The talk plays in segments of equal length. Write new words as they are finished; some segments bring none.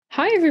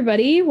Hi,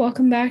 everybody.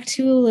 Welcome back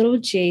to A Little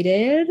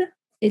Jaded.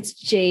 It's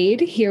Jade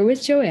here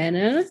with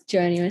Joanna.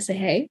 Joanna, you want to say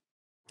hey?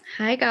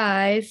 Hi,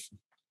 guys.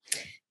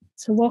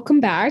 So welcome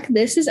back.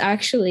 This is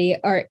actually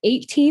our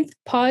 18th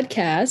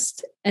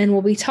podcast, and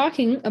we'll be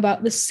talking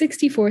about the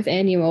 64th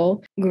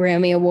annual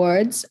Grammy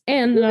Awards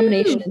and the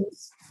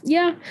nominations.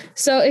 Yeah.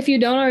 So if you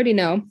don't already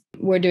know,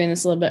 we're doing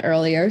this a little bit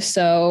earlier.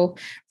 So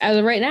as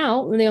of right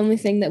now, the only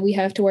thing that we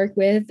have to work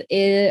with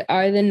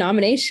are the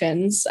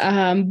nominations,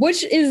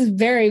 which is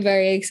very,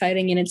 very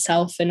exciting in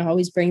itself and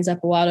always stirs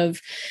up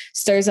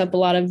a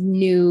lot of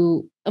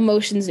new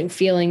emotions, new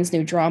feelings,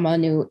 new drama,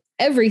 new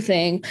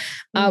everything,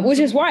 which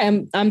is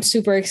why I'm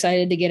super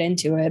excited to get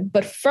into it.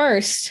 But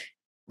first,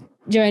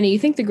 Joanna, you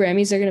think the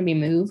Grammys are going to be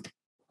moved?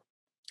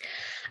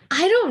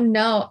 I don't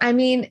know. I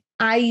mean,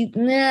 I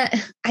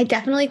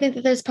definitely think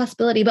that there's a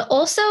possibility, but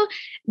also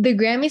the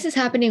Grammys is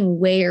happening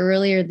way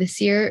earlier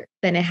this year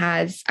than it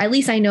has. At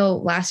least I know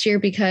last year,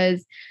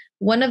 because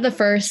one of the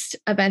first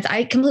events,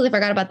 I completely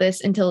forgot about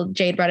this until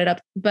Jade brought it up,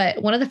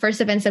 but one of the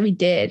first events that we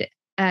did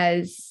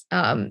as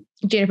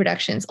Jada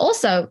Productions.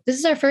 Also, this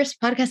is our first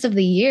podcast of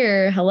the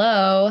year.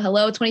 Hello,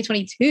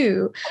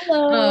 2022.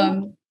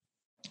 Hello.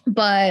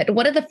 But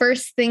one of the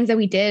first things that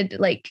we did,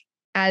 like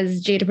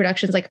as Jada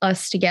Productions, like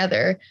us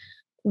together,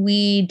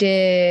 we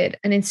did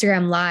an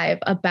Instagram live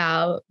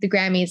about the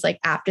Grammys, like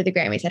after the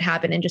Grammys had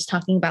happened, and just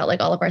talking about like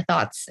all of our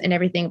thoughts and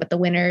everything, but the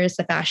winners,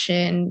 the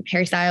fashion,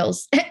 Harry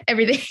Styles,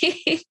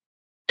 everything.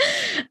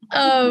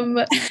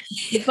 But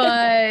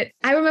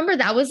I remember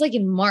that was like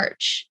in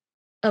March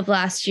of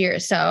last year.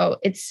 So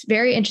it's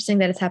very interesting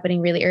that it's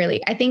happening really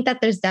early. I think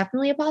that there's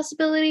definitely a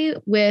possibility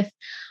with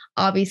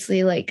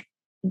obviously like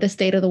the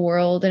state of the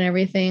world and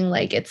everything.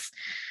 Like it's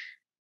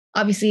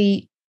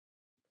obviously,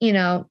 you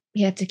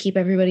have to keep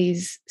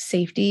everybody's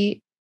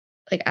safety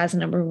like as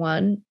number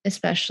one,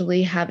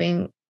 especially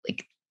having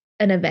like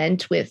an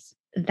event with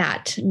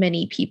that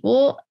many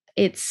people.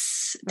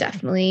 It's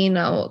definitely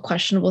a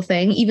questionable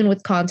thing. Even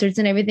with concerts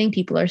and everything,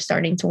 people are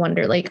starting to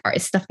wonder, like,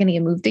 is stuff going to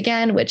get moved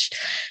again? Which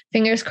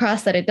fingers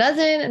crossed that it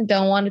doesn't, and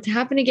don't want it to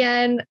happen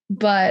again.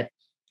 But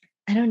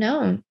I don't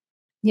know.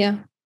 Yeah.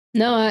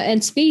 No,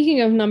 and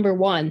speaking of number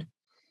one,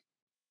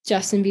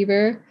 Justin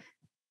Bieber,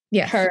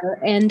 her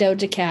and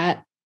Doja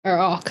Cat are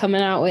all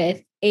coming out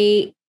with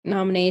 8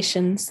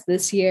 nominations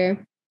this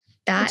year.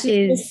 That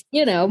is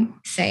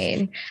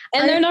insane.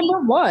 And they're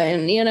number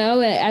one,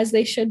 as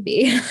they should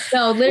be.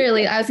 No,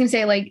 literally, I was going to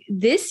say, like,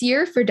 this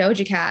year for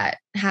Doja Cat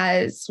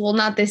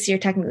not this year,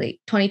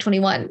 technically,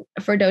 2021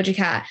 for Doja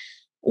Cat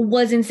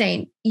was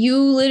insane. You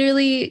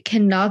literally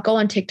cannot go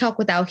on TikTok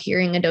without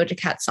hearing a Doja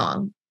Cat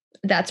song.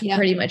 That's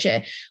pretty much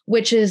it,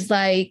 which is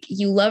like,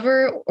 you love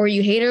her or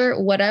you hate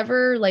her,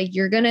 whatever, like,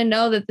 you're going to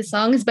know that the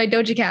song is by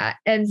Doja Cat.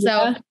 And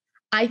so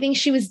I think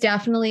she was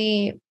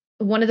definitely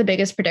one of the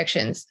biggest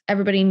predictions.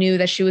 Everybody knew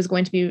that she was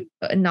going to be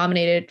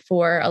nominated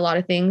for a lot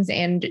of things.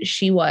 And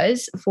she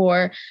was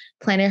for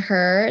Planet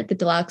Her, the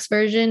deluxe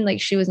version. Like,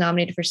 she was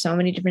nominated for so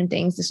many different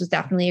things. This was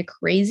definitely a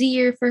crazy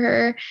year for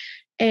her.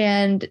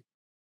 And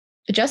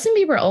Justin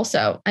Bieber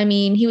also, I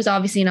mean, he was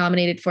obviously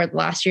nominated for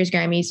last year's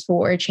Grammys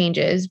for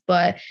Changes,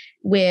 but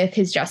with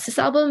his Justice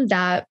album,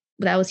 that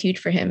was huge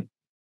for him.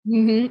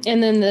 Mm-hmm.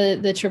 And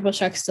then the Triple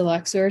Checks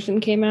Deluxe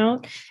version came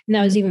out, and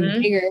that was even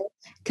bigger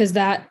because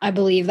I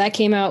believe that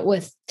came out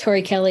with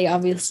Tori Kelly.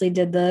 Obviously,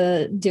 did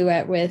the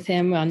duet with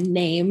him on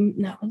Name.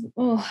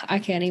 No, I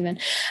can't even.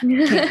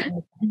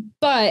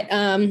 But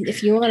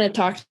if you want to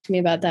talk to me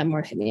about that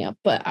more, hit me up.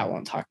 But I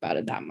won't talk about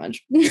it that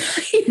much.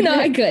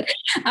 I could.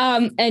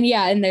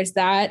 And there's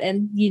that,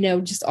 and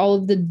just all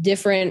of the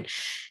different.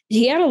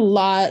 He had a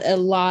lot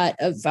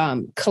of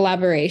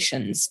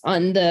collaborations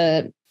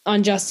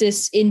on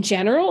Justice in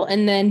general,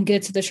 and then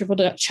get to the Triple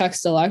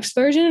Chucks Deluxe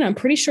version. And I'm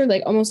pretty sure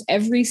like almost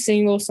every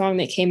single song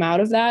that came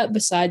out of that,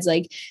 besides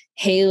like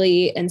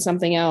Haley and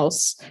something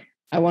else,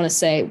 I want to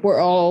say, were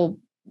all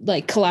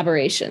like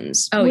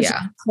collaborations. Oh, which is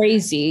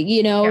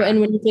crazy,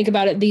 And when you think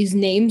about it, these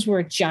names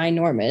were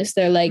ginormous.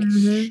 They're like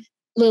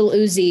Lil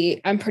Uzi,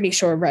 I'm pretty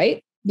sure,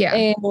 right? Yeah.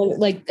 And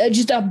like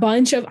just a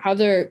bunch of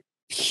other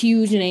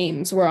huge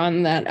names were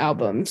on that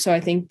album. So I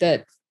think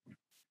that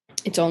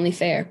it's only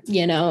fair,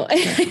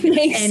 it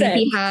makes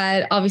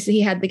sense.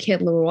 He had the Kid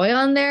Laroi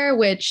on there,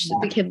 which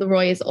the Kid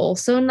Laroi is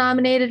also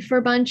nominated for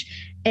a bunch,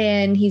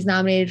 and he's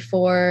nominated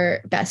for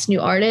Best New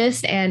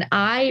Artist. And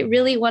I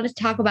really wanted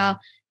to talk about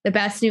the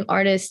Best New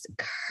Artist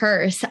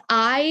curse.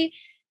 I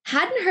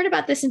hadn't heard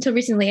about this until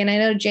recently, and I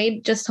know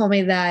Jade just told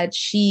me that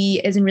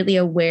she isn't really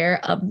aware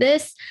of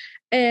this.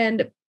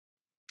 And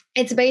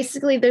it's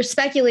basically, there's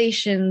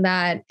speculation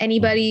that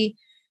anybody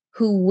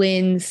who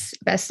wins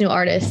Best New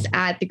Artist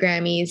at the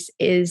Grammys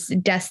is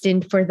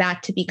destined for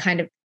that to be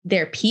kind of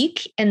their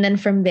peak. And then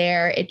from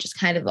there, it just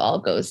kind of all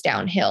goes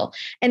downhill.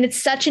 And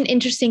it's such an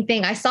interesting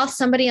thing. I saw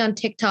somebody on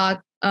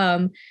TikTok,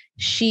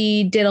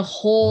 she did a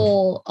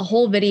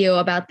whole video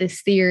about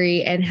this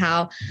theory and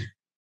how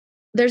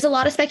there's a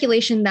lot of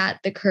speculation that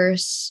the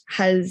curse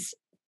has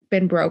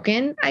been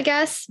broken, I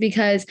guess,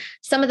 because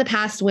some of the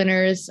past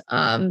winners,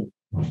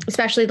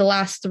 especially the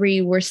last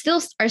three are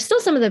still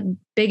some of the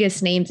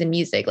biggest names in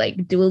music,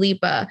 like Dua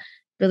Lipa,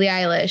 Billie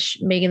Eilish,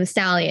 Megan Thee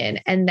Stallion.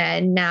 And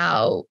then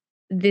now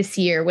this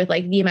year with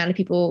like the amount of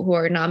people who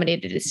are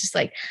nominated, it's just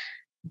like,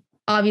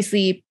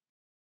 obviously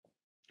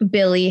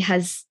Billie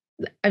has,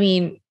 I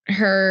mean,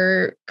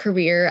 her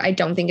career, I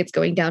don't think it's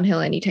going downhill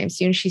anytime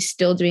soon. She's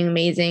still doing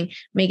amazing.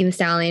 Megan Thee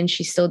Stallion,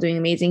 she's still doing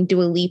amazing.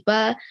 Dua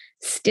Lipa,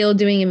 still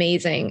doing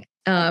amazing.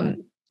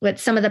 But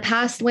some of the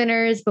past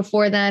winners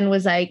before then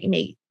was like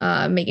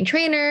Megan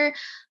Trainor,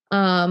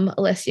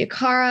 Alessia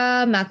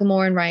Cara,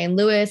 Macklemore, and Ryan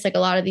Lewis. Like a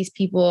lot of these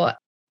people,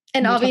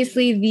 and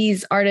obviously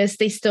these artists,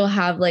 they still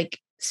have like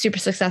super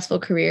successful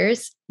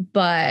careers,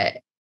 but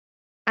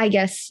I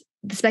guess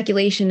the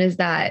speculation is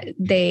that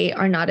they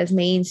are not as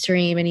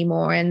mainstream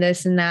anymore and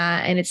this and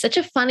that. And it's such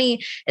a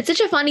funny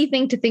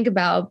thing to think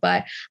about,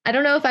 but I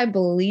don't know if I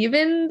believe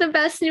in the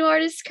best new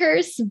artist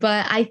curse,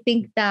 but I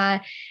think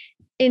that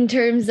in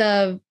terms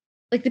of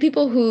like the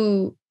people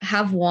who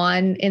have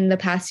won in the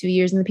past few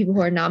years and the people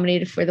who are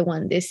nominated for the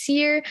one this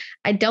year,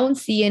 I don't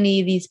see any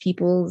of these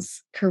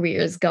people's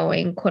careers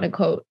going quote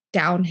unquote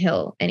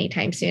downhill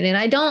anytime soon. And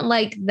I don't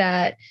like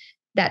that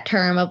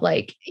term of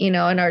like, you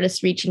know, an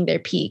artist reaching their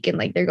peak and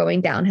like they're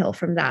going downhill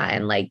from that.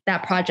 And like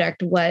that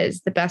project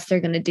was the best they're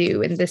going to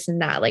do and this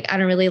and that. Like, I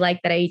don't really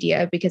like that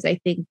idea because I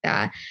think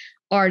that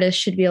artists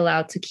should be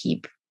allowed to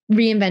keep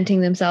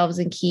reinventing themselves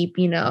and keep,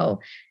 you know,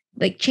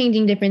 like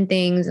changing different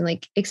things and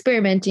like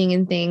experimenting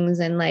in things.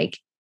 And like,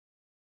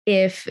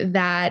 if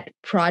that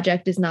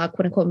project is not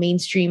quote unquote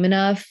mainstream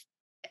enough,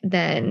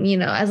 then, you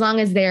know, as long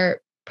as they're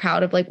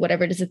proud of like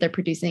whatever it is that they're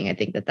producing, I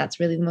think that that's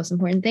really the most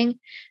important thing.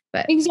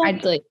 But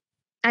exactly.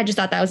 I just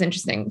thought that was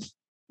interesting.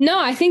 No,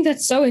 I think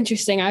that's so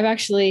interesting. I've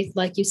actually,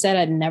 like you said,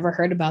 I'd never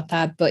heard about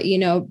that. But, you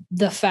know,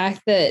 the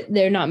fact that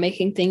they're not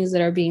making things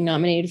that are being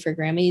nominated for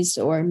Grammys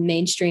or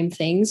mainstream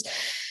things,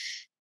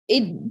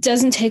 it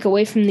doesn't take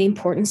away from the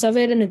importance of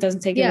it. And it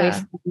doesn't take away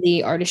from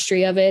the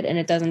artistry of it. And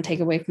it doesn't take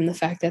away from the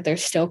fact that they're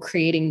still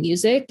creating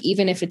music,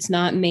 even if it's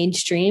not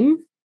mainstream.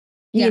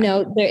 You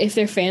know, if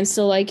their fans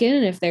still like it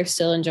and if they're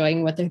still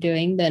enjoying what they're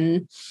doing,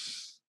 then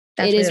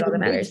that's it all that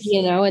matters,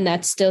 you know, and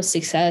that's still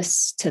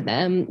success to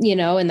them, you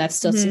know, and that's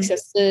still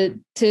success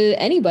to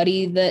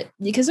anybody, that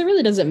because it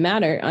really doesn't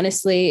matter,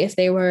 honestly, if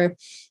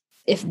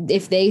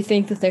they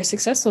think that they're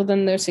successful,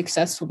 then they're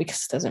successful,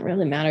 because it doesn't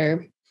really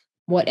matter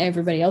what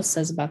everybody else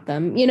says about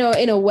them, you know,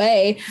 in a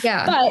way.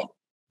 Yeah. But,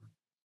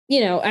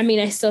 you know, I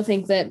mean, I still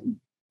think that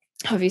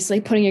obviously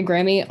putting a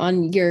Grammy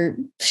on your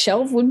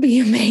shelf would be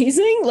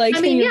amazing. Like,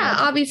 I mean, yeah,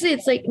 obviously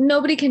it's like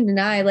nobody can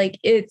deny like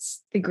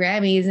it's the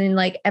Grammys, and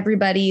like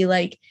everybody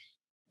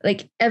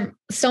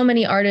so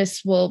many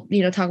artists will,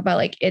 you know, talk about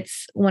like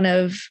it's one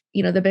of,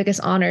 you know, the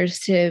biggest honors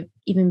to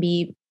even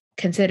be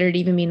considered,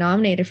 even be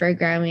nominated for a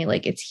Grammy.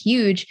 Like it's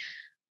huge.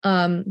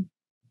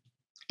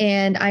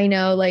 And I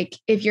know, like,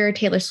 if you're a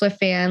Taylor Swift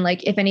fan,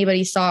 like if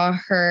anybody saw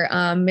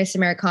her Miss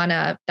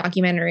Americana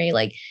documentary,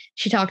 like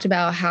she talked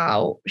about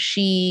how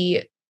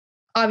she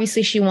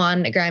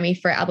won a Grammy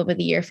for Album of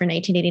the Year for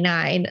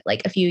 1989,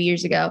 like a few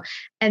years ago.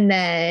 And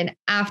then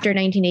after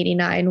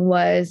 1989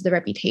 was the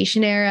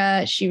Reputation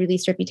era. She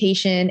released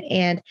Reputation,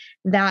 and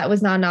that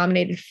was not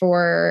nominated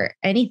for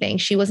anything.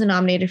 She wasn't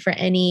nominated for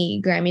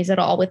any Grammys at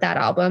all with that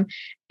album.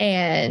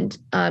 And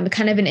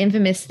kind of an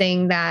infamous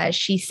thing that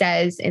she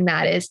says in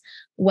that is,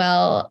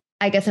 well,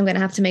 I guess I'm going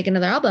to have to make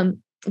another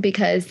album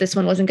because this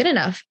one wasn't good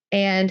enough.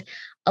 And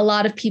a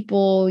lot of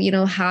people, you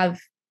know, have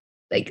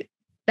like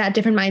that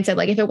different mindset.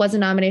 Like if it wasn't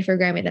nominated for a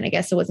Grammy, then I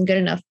guess it wasn't good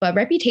enough. But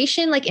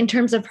Reputation, like in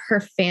terms of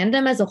her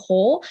fandom as a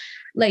whole,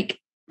 like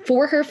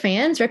for her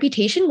fans,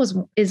 Reputation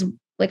is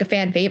like a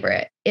fan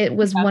favorite. It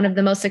was one of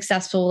the most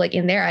successful, like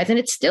in their eyes. And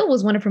it still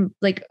was one of her,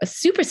 like a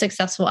super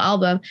successful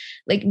album.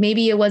 Like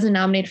maybe it wasn't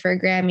nominated for a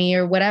Grammy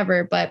or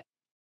whatever, but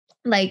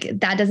like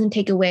that doesn't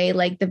take away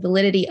like the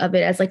validity of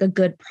it as like a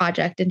good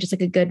project and just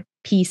like a good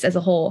piece as a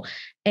whole.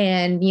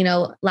 And, you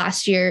know,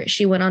 last year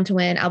she went on to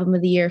win Album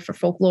of the Year for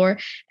Folklore,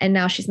 and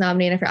now she's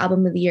nominated for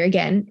Album of the Year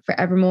again for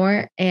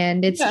Evermore.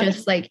 And it's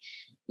just like,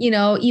 you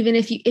know, even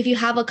if you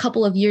have a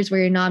couple of years where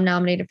you're not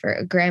nominated for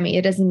a Grammy,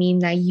 it doesn't mean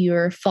that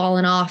you're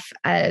falling off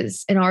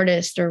as an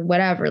artist or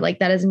whatever. Like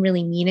that doesn't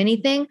really mean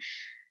anything.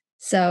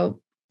 So,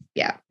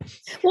 yeah.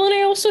 Well, and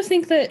I also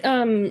think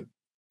that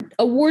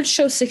award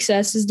show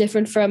success is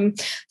different from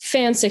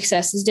fan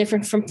success, is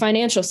different from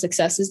financial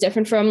success, is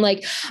different from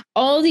like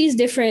all these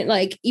different,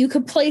 like you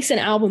could place an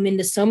album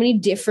into so many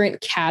different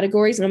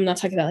categories. And I'm not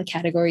talking about like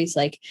categories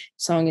like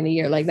song of the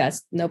year, like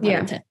that's no pun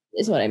intended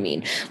is what I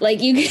mean.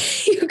 Like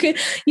you could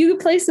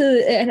place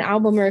an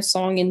album or a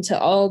song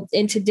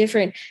into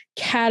different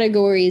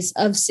categories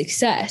of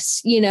success,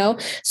 you know?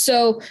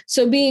 So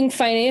being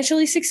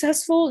financially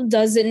successful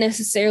doesn't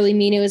necessarily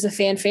mean it was a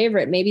fan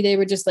favorite. Maybe they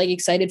were just like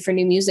excited for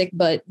new music,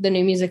 but the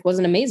new music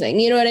wasn't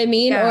amazing. You know what I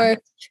mean? Yeah. Or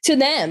to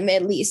them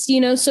at least,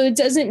 you know? So it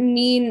doesn't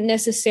mean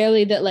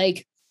necessarily that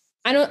like,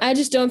 I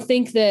just don't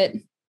think that,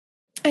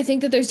 I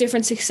think that there's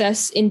different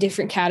success in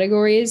different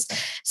categories.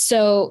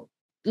 So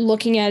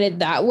looking at it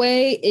that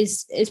way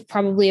is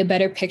probably a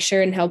better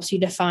picture and helps you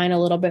define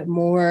a little bit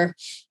more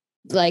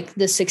like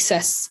the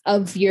success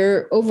of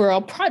your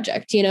overall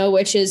project,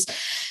 which is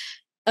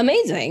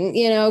amazing,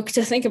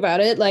 to think about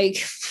it.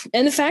 Like,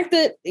 and the fact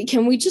that,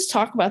 can we just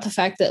talk about the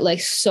fact that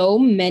like so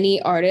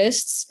many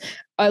artists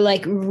are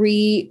like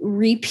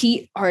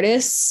repeat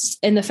artists,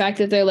 and the fact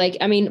that they're like,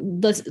 I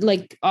mean,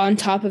 like on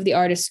top of the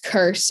artist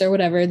curse or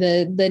whatever,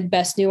 the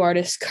best new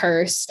artist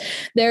curse,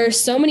 there are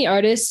so many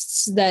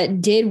artists that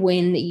did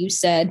win that you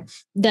said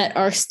that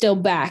are still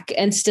back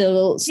and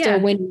still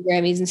winning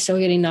Grammys and still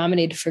getting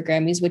nominated for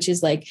Grammys, which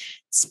is like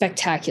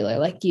spectacular.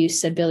 Like you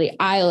said, Billie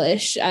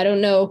Eilish, I don't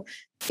know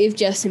if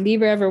Justin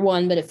Bieber ever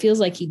won, but it feels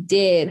like he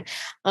did,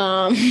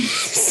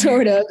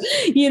 sort of,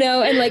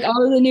 and like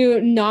all of the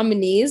new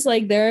nominees,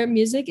 like their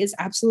music is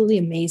absolutely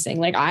amazing.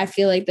 Like, I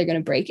feel like they're going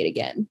to break it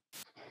again.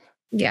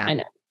 Yeah. I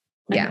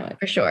know.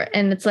 For sure.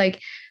 And it's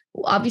like,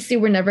 obviously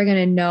we're never going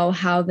to know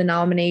how the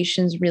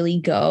nominations really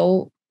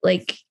go,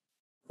 like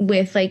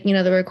with like,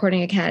 the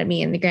Recording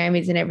Academy and the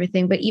Grammys and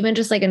everything. But even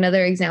just like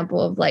another example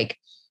of like,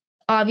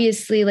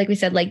 obviously, like we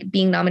said, like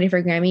being nominated for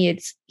a Grammy,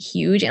 it's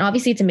huge. And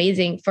obviously it's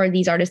amazing for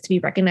these artists to be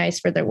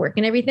recognized for their work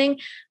and everything.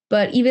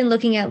 But even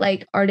looking at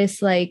like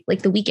artists like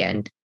The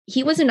Weeknd,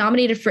 he wasn't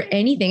nominated for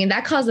anything. And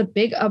that caused a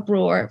big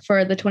uproar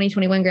for the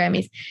 2021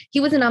 Grammys. He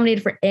wasn't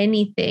nominated for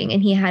anything.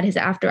 And he had his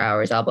After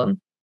Hours album.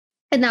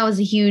 And that was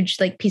a huge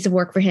like piece of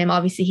work for him.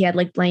 Obviously, he had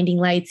like Blinding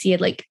Lights. He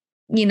had like,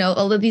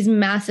 all of these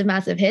massive,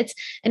 massive hits,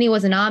 and he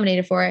wasn't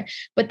nominated for it.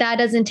 But that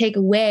doesn't take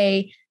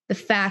away the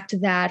fact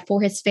that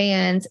for his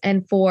fans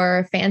and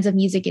for fans of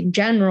music in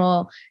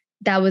general,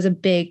 that was a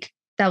big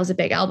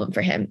album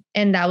for him.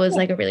 And that was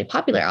like a really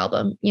popular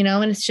album,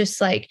 and it's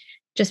just like,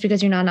 just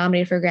because you're not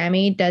nominated for a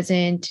Grammy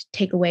doesn't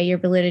take away your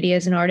validity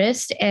as an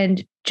artist.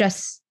 And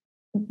just,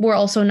 we're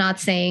also not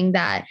saying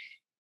that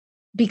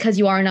because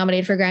you are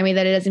nominated for a Grammy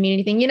that it doesn't mean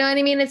anything. You know what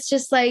I mean? It's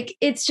just like,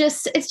 it's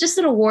just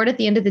an award at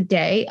the end of the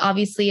day.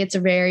 Obviously it's a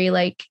very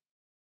like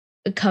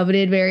a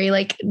coveted, very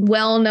like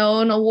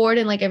well-known award,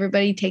 and like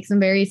everybody takes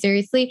them very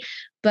seriously.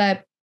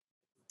 But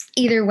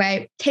either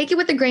way, take it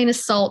with a grain of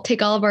salt.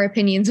 Take all of our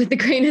opinions with a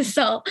grain of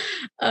salt.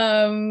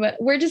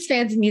 We're just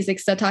fans of music,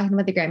 so talking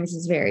about the Grammys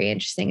is very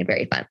interesting and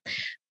very fun.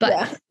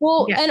 But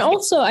and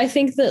also I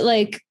think that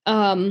like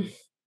on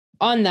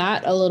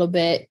that a little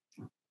bit,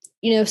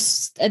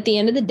 at the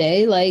end of the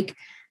day, like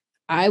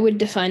I would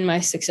define my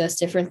success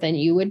different than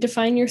you would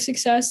define your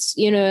success.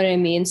 You know what I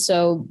mean?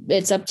 So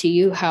it's up to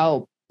you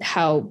how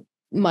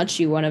much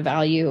you want to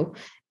value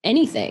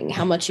anything,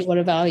 how much you want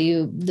to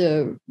value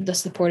the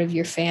support of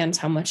your fans,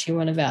 how much you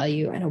want to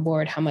value an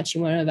award, how much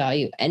you want to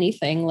value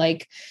anything.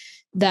 Like,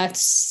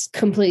 that's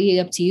completely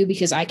up to you,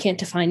 because I can't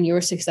define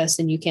your success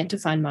and you can't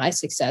define my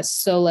success.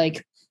 So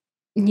like,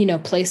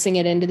 placing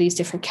it into these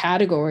different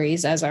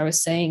categories, as I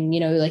was saying,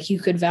 like you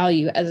could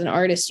value, as an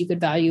artist, you could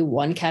value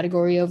one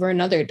category over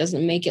another. It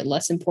doesn't make it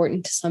less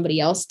important to somebody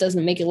else.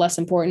 Doesn't make it less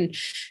important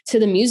to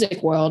the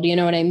music world. You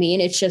know what I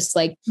mean? It's just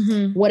like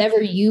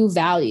whatever you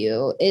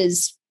value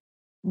is,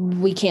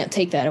 we can't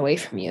take that away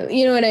from you.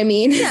 You know what I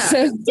mean? Yeah.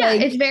 So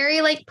it's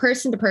very like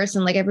person to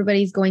person. Like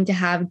everybody's going to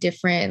have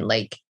different,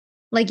 like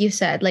you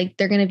said, like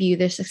they're going to view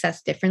their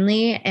success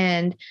differently.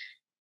 And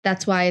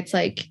that's why it's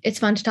like, it's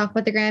fun to talk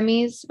about the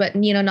Grammys, but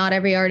not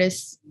every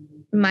artist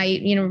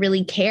might,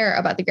 really care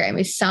about the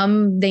Grammys.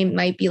 Some, they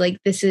might be like,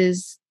 this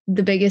is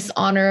the biggest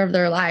honor of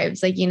their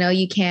lives. Like,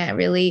 you can't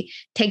really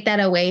take that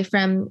away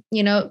from,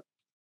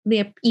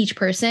 each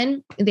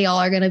person. They all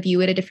are going to view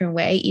it a different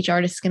way. Each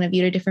artist is going to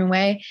view it a different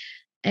way.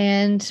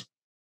 And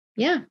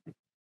yeah.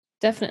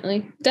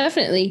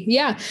 Definitely.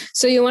 Yeah.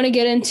 So you want to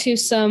get into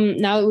some,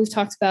 now that we've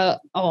talked about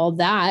all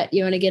that,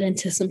 you want to get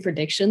into some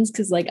predictions?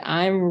 Cause like,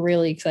 I'm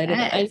really excited.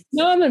 Yes. I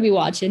know I'm going to be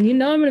watching, I'm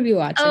going to be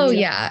watching. Oh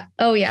yeah.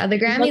 The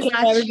Grammys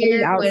last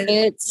year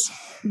outfits.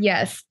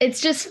 Yes.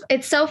 It's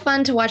so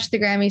fun to watch the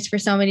Grammys for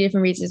so many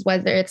different reasons,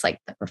 whether it's like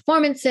the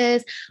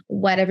performances,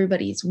 what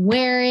everybody's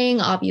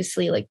wearing,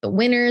 obviously like the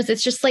winners.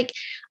 It's just like,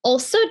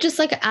 also just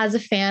like as a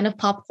fan of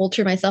pop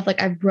culture myself,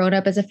 like I've grown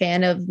up as a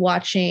fan of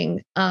watching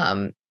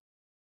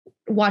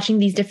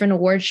these different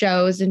award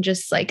shows, and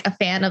just like a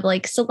fan of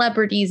like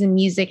celebrities and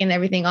music and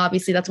everything.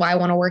 Obviously that's why I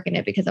want to work in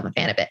it, because I'm a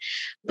fan of it.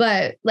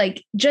 But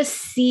like just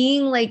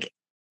seeing like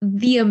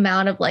the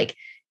amount of like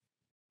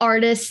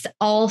artists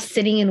all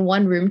sitting in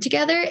one room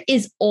together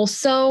is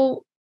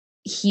also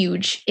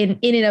huge in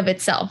and of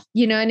itself.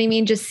 You know what I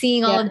mean? Just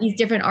seeing all of these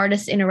different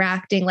artists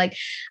interacting. Like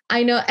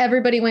I know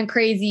everybody went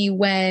crazy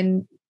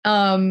when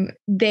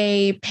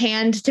they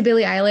panned to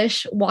Billie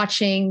Eilish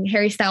watching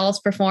Harry Styles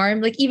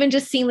perform. Like even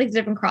just seeing like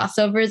different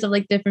crossovers of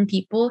like different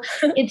people,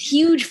 it's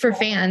huge for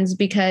fans,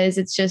 because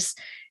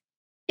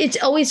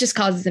it always just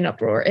causes an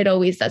uproar. It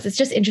always does. It's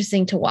just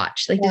interesting to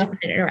watch like the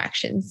different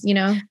interactions,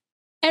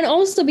 And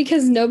also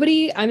because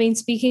nobody, I mean,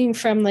 speaking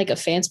from like a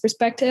fan's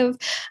perspective,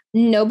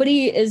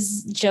 nobody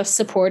is just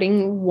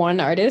supporting one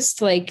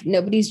artist. Like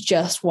nobody's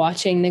just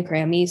watching the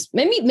Grammys.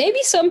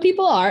 Maybe some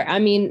people are. I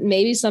mean,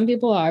 maybe some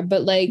people are,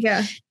 but like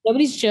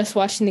nobody's just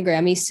watching the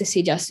Grammys to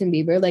see Justin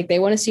Bieber. Like they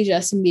want to see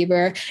Justin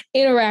Bieber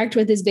interact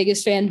with his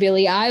biggest fan,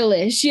 Billie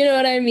Eilish. You know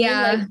what I mean?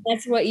 Yeah.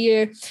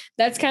 Like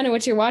that's kind of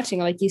what you're watching.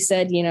 Like you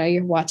said, you know,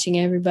 you're watching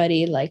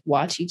everybody like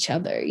watch each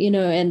other, you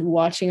know, and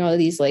watching all of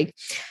these like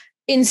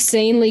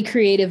insanely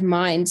creative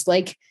minds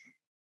like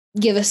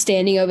give a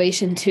standing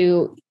ovation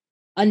to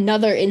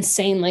another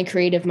insanely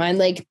creative mind,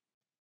 like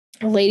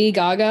Lady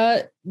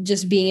Gaga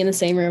just being in the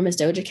same room as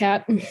Doja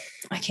Cat.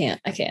 I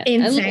can't.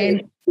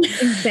 Insane.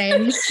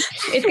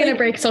 It's gonna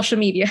break social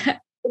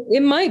media.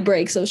 It might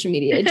break social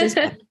media. It just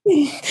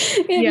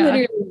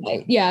literally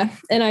might. Yeah.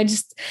 And I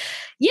just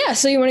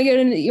so you want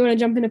to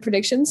jump into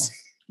predictions?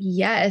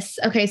 Yes.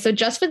 Okay. So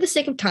just for the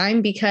sake of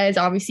time, because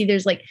obviously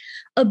there's like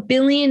a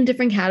billion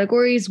different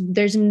categories,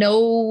 there's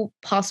no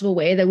possible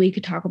way that we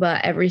could talk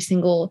about every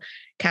single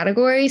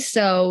category.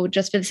 So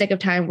just for the sake of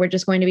time, we're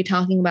just going to be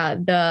talking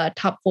about the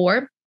top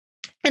 4.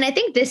 And I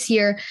think this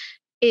year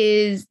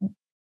is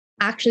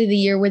actually the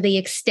year where they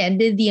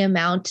extended the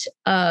amount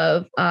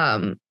of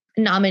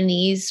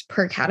nominees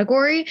per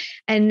category.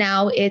 And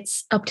now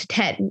it's up to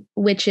 10,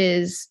 which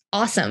is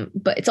awesome,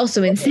 but it's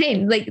also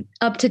insane. Like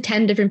up to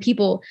 10 different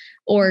people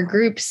or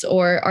groups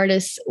or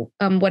artists,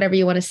 whatever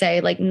you want to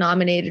say, like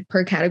nominated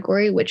per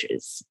category, which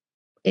is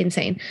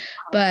insane.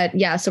 But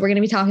yeah, so we're going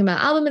to be talking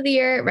about album of the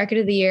year, record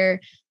of the year,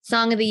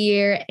 song of the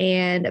year,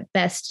 and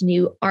best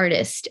new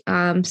artist.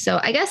 So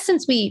I guess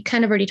since we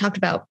kind of already talked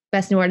about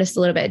best new artist a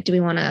little bit, do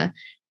we want to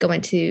go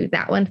into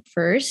that one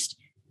first?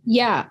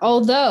 Yeah.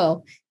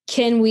 Although,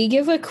 can we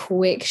give a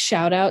quick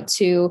shout out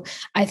to,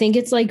 I think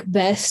it's like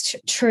best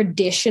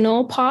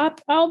traditional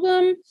pop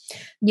album?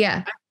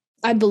 Yeah.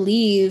 I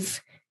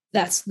believe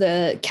that's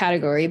the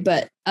category,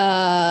 but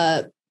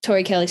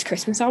Tori Kelly's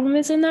Christmas album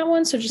is in that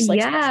one. So just like,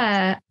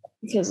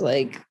 because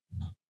like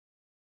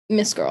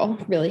Miss Girl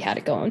really had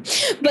it going,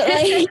 but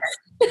like,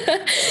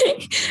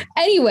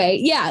 anyway,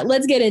 yeah,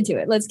 let's get into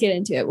it.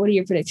 What are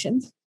your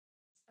predictions?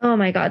 Oh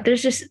my God.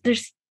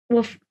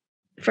 Well,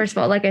 first of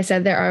all, like I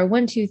said, there are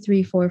 1, 2,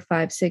 3, 4,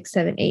 5, 6,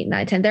 7, 8,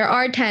 9, 10. There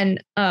are 10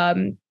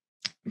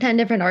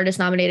 different artists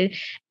nominated.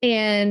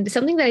 And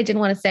something that I did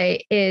want to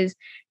say is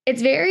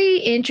it's very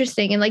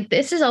interesting. And like,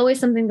 this is always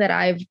something that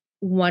I've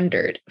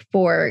wondered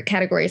for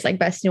categories like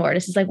best new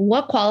artist is like,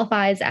 what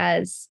qualifies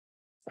as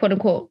quote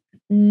unquote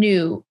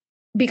new?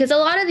 Because a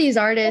lot of these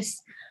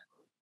artists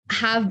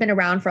have been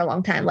around for a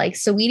long time. Like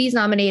Saweetie's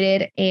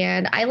nominated,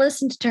 and I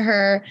listened to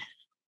her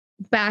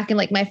back in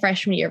like my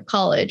freshman year of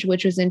college,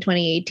 which was in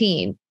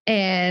 2018.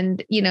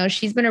 And, you know,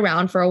 she's been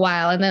around for a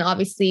while. And then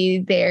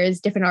obviously there's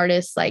different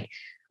artists like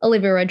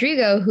Olivia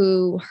Rodrigo,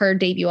 who her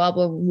debut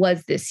album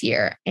was this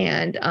year.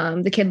 And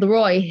the Kid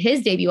Laroi,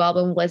 his debut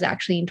album was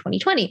actually in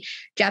 2020.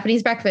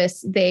 Japanese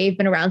Breakfast, they've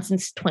been around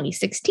since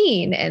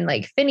 2016. And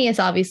like Phineas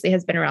obviously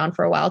has been around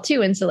for a while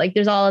too. And so like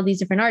there's all of these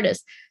different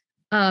artists.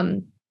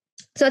 So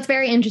it's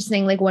very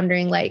interesting, like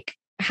wondering like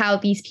how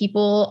these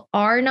people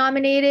are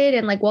nominated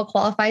and like what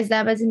qualifies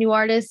them as a new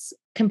artist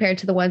compared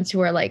to the ones who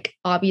are like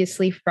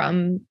obviously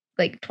from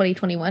like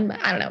 2021.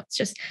 But I don't know. It's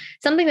just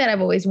something that I've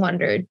always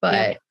wondered.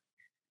 But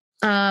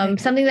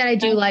something that I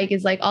do like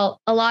is like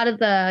a lot of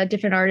the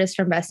different artists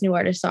from Best New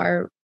Artists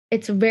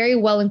it's very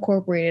well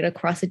incorporated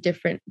across a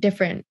different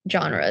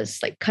genres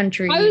like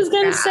country. I was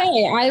gonna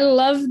say I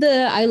love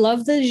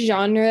the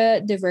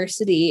genre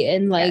diversity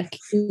in like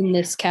in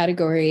this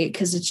category,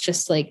 because it's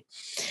just like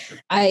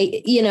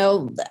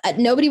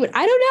nobody would,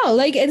 I don't know,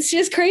 like it's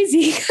just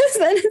crazy. Because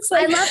then it's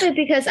like, I love it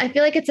because I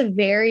feel like it's a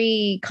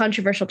very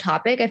controversial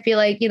topic. I feel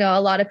like,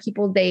 a lot of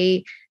people,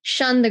 they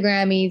shun the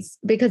Grammys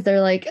because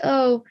they're like,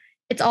 oh,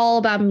 it's all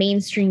about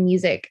mainstream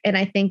music. And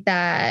I think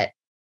that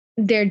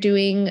they're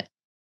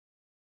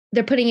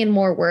putting in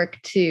more work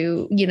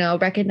to,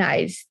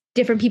 recognize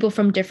different people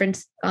from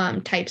different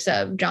types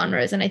of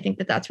genres. And I think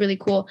that that's really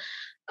cool.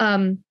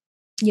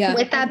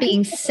 With that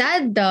being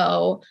said,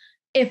 though,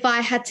 if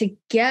I had to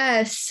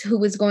guess who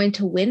was going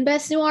to win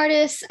Best New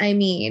Artist, I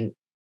mean,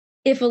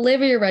 if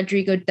Olivia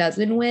Rodrigo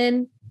doesn't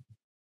win,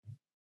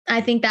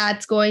 I think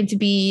that's going to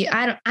be,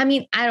 I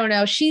don't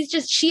know.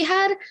 She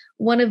had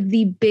one of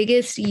the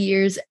biggest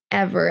years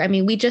ever. I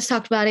mean, we just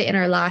talked about it in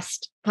our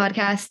last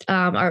podcast,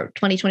 our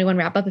 2021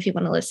 wrap up. If you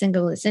want to listen,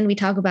 go listen. We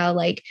talk about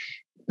like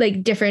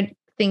different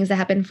things that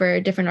happened for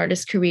different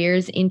artists'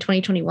 careers in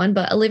 2021.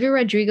 But Olivia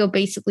Rodrigo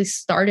basically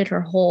started her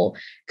whole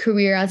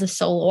career as a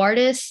solo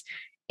artist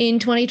in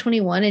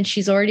 2021. And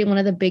she's already one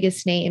of the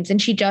biggest names,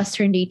 and she just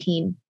turned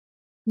 18.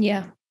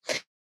 Yeah.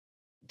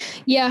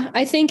 Yeah.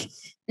 I think,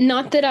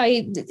 not that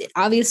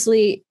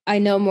obviously I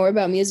know more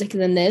about music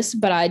than this,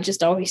 but I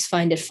just always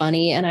find it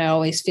funny. And I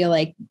always feel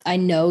like I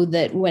know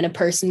that when a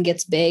person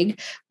gets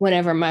big,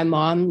 whenever my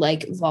mom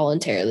like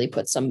voluntarily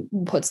puts them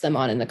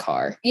on in the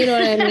car, you know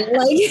what I mean?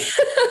 Like,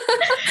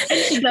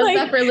 She does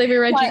that for Olivia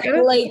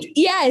Rodrigo.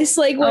 Yes,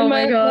 like oh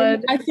my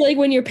God. I feel like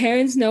when your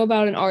parents know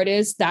about an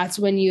artist, that's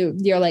when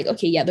you're like,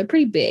 okay, yeah, they're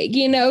pretty big,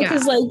 you know,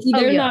 because like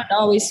they're not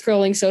always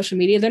scrolling social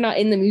media. They're not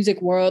in the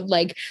music world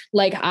like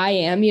I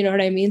am, you know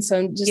what I mean? So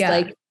I'm just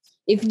like,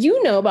 if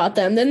you know about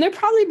them, then they're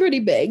probably pretty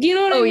big. You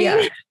know what I mean?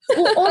 Yeah.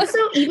 Well, also,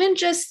 even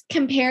just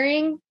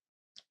comparing,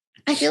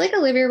 I feel like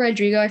Olivia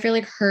Rodrigo, I feel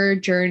like her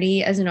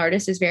journey as an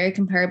artist is very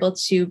comparable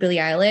to Billie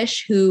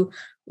Eilish, who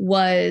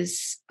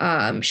was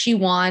she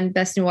won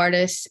Best New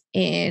Artist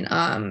in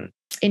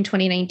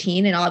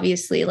 2019. And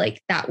obviously,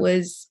 like, that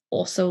was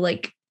also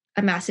like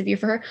a massive year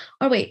for her.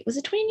 Oh, wait, was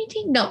it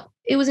 2019? No,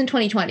 it was in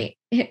 2020.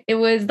 It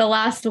was the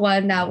last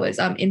one that was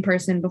in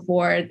person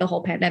before the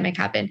whole pandemic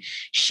happened.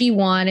 She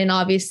won. And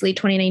obviously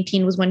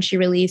 2019 was when she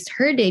released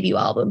her debut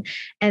album.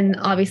 And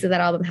obviously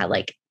that album had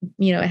like,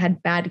 you know, it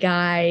had Bad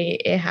Guy,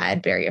 it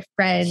had Bury a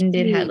Friend,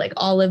 it had like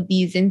all of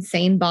these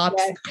insane bops.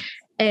 Yes.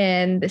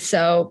 And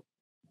so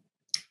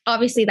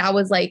obviously that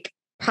was like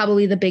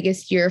probably the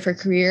biggest year of her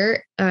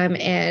career.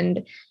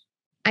 And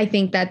I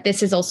think that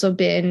this has also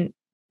been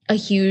a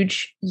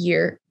huge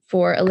year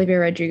for Olivia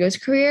Rodrigo's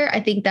career. I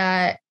think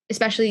that,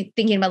 especially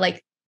thinking about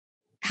like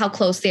how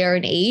close they are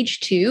in age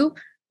too,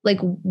 like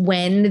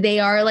when they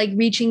are like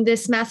reaching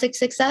this massive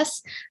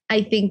success,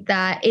 I think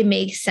that it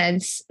makes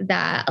sense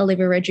that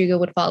Olivia Rodrigo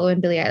would follow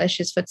in Billie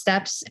Eilish's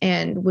footsteps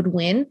and would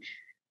win.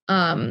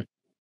 But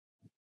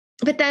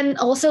then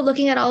also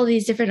looking at all of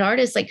these different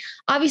artists, like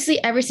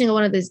obviously every single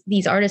one of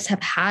these artists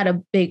have had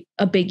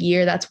a big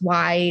year. That's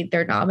why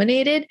they're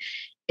nominated.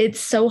 It's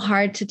so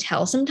hard to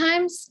tell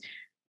sometimes.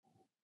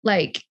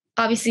 Like,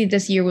 obviously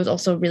this year was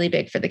also really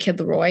big for the Kid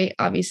Laroi.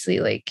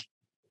 Obviously, like,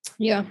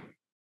 yeah,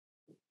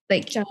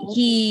 like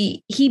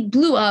he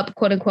blew up,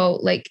 quote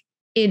unquote, like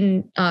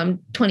in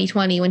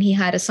 2020 when he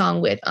had a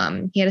song with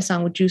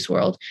Juice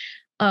WRLD.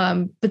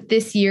 But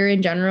this year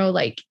in general,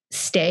 like,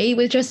 Stay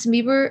with Justin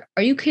Bieber,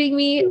 are you kidding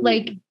me?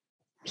 Like,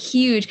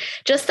 huge.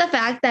 Just the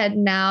fact that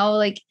now,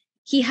 like,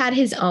 he had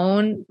his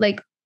own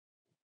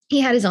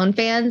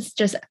fans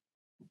just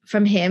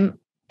from him,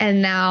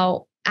 and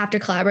now after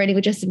collaborating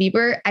with Justin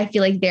Bieber, I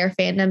feel like their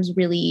fandoms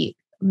really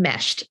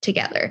meshed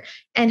together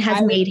and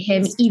has made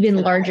him even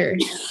larger.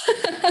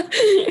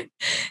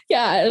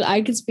 Yeah,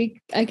 I could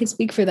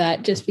speak for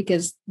that, just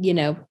because, you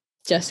know,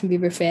 Justin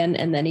Bieber fan,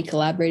 and then he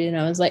collaborated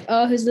and I was like,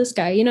 oh, who's this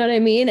guy? You know what I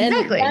mean? And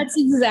that's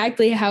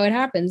exactly how it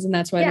happens. And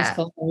that's why these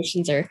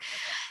collaborations are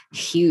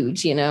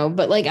huge, you know.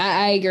 But like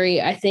I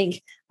agree. I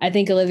think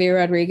Olivia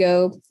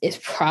Rodrigo is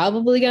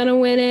probably gonna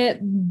win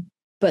it.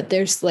 But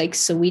there's like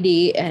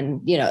Saweetie, and,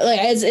 you know, like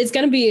it's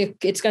gonna be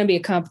a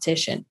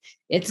competition.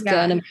 It's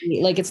gonna be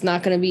like, it's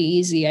not gonna be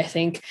easy. I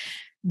think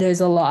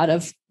there's a lot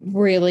of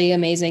really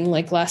amazing,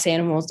 like Glass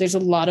Animals. There's a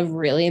lot of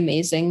really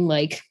amazing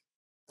like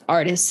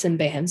artists and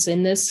bands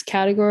in this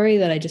category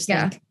that I just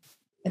think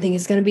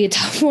it's gonna be a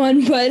tough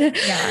one.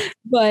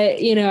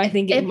 But you know, I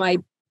think it might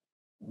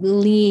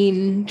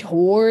lean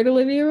toward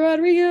Olivia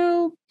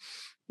Rodrigo.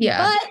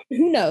 Yeah, but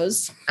who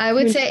knows? I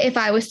would say if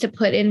I was to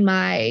put in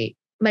my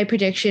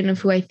prediction of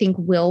who I think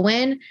will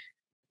win,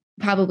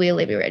 probably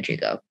Olivia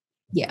Rodrigo.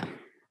 Yeah,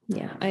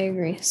 I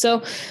agree.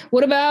 So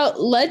what about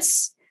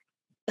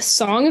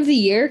song of the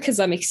year? Because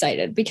I'm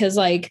excited, because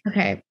like,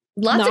 okay,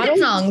 lots of good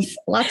songs.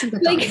 Like,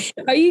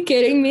 are you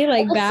kidding me?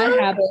 Like, also, Bad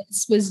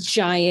Habits was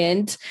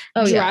giant.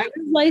 Driver's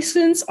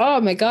License.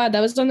 Oh my God, that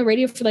was on the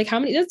radio for like how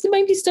many? That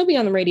might still be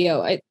on the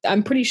radio.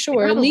 I'm pretty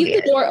sure.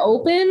 Leave the Door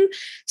Open.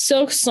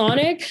 Silk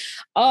Sonic.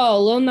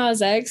 Oh, Lil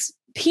Nas X.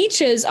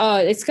 Peaches.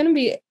 It's gonna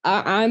be.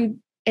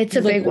 It's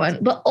a big one.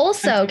 But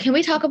also, can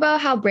we talk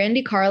about how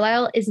Brandi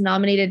Carlile is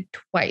nominated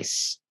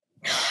twice?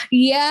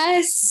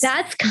 Yes.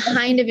 That's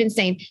kind of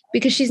insane,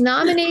 because she's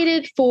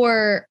nominated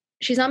for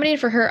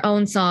her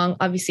own song,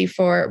 obviously,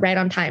 for Right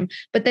on Time.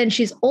 But then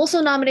she's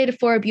also nominated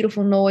for A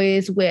Beautiful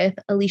Noise with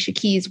Alicia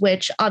Keys,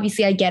 which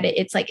obviously I get it.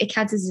 It's like, it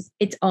counts as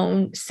its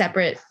own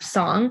separate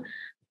song.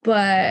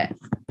 But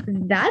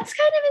that's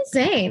kind of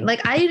insane.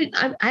 Like, I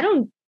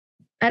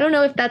don't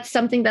know if that's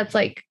something that's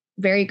like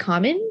very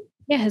common.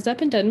 Yeah, has that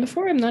been done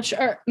before? I'm not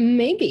sure.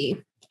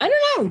 Maybe. I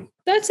don't know.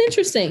 That's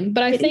interesting.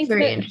 But I think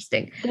very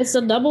interesting. It's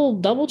a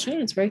double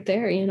chance right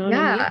there, you know?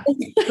 Yeah. I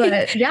mean?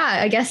 But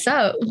yeah, I guess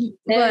so.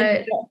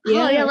 But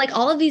like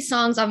all of these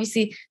songs,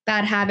 obviously,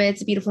 Bad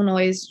Habits, Beautiful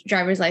Noise,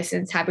 Driver's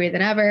License, Happier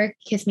Than Ever,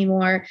 Kiss Me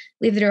More,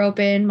 Leave the Door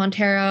Open,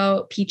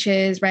 Montero,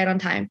 Peaches, Right on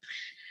Time.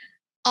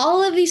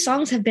 All of these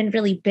songs have been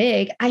really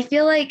big. I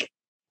feel like,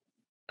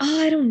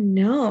 I don't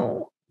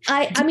know.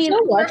 I mean,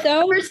 what,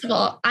 though? First of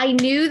all, I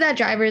knew that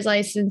Driver's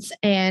License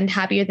and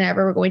Happier Than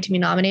Ever were going to be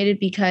nominated,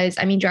 because,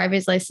 I mean,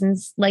 Driver's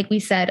License, like we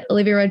said,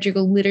 Olivia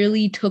Rodrigo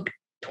literally took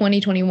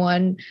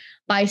 2021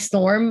 by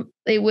storm.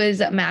 It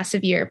was a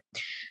massive year.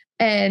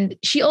 And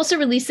she also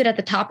released it at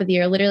the top of the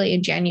year, literally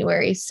in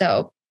January.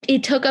 So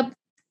it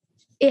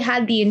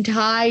had the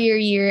entire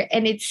year,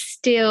 and it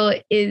still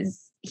is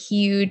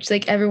huge.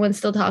 Like, everyone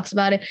still talks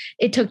about it.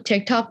 It took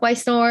TikTok by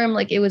storm.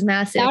 Like, it was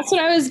massive. That's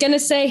what I was gonna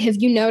say. Have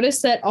you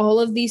noticed that all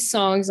of these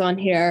songs on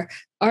here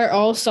are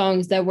all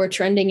songs that were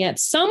trending at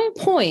some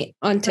point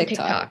on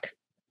TikTok?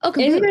 Oh,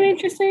 Isn't that completely.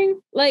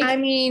 interesting? Like, I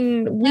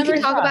mean, we never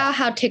could talk thought. about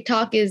how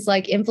TikTok is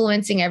like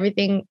influencing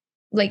everything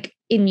like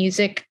in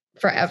music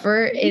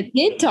forever. We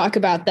did talk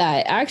about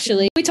that,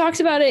 actually. We talked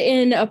about it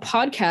in a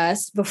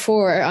podcast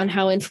before on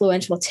how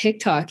influential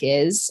TikTok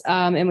is.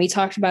 And we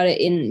talked about it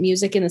in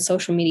music in the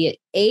social media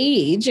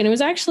age. And it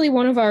was actually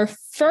one of our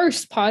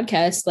first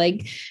podcasts,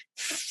 like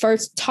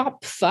first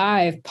top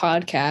 5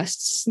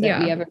 podcasts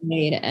that we ever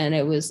made. And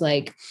it was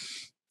like,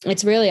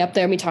 it's really up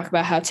there. And we talk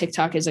about how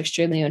TikTok is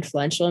extremely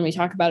influential. And we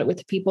talk about it with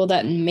the people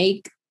that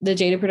make the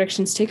Jada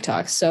Productions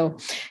TikTok. So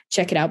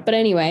check it out. But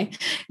anyway,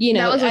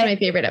 that was one of my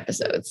favorite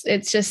episodes.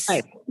 It's just,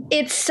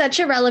 it's such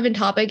a relevant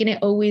topic and it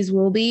always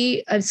will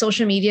be.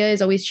 Social media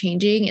is always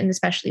changing. And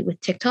especially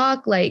with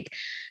TikTok, like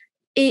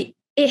it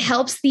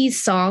helps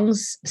these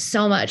songs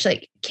so much,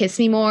 like Kiss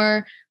Me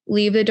More,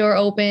 Leave the Door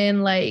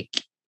Open. Like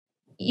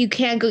you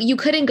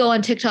couldn't go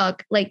on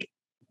TikTok like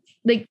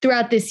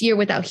throughout this year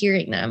without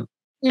hearing them.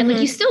 And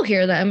like you still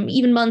hear them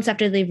even months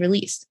after they've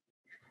released.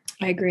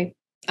 I agree.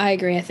 I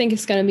think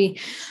it's gonna be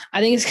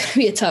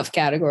a tough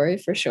category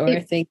for sure.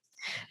 I think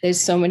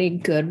there's so many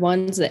good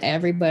ones that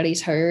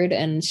everybody's heard,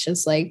 and it's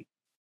just like,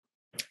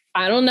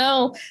 I don't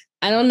know.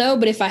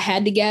 But if I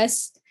had to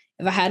guess,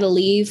 if I had to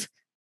leave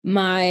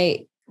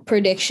my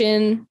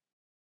prediction,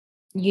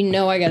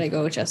 I gotta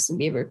go with Justin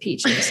Bieber,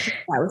 Peaches.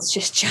 That was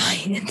just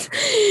giant.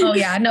 Oh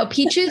yeah, no,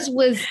 Peaches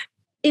was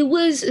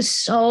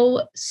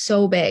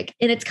so big.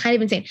 And it's kind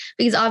of insane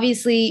because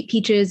obviously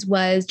Peaches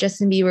was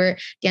Justin Bieber,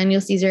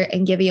 Daniel Caesar,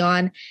 and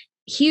Giveon.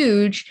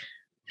 Huge.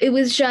 It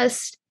was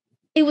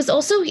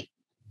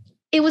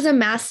a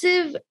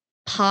massive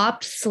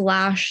pop /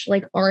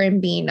 like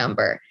R&B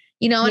number,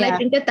 and I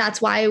think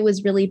that's why it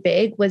was really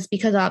big, was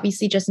because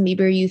obviously Justin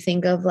Bieber, you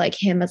think of like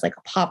him as like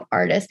a pop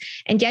artist,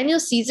 and Daniel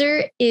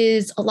Caesar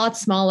is a lot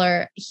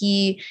smaller.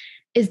 He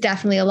is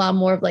definitely a lot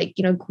more of like,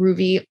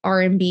 groovy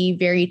R&B,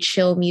 very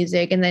chill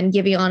music. And then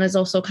Giveon is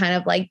also kind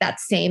of like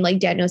that same like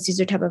Daniel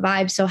Caesar type of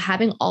vibe. So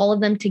having all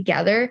of them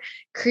together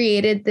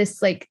created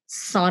this like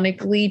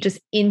sonically just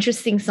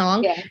interesting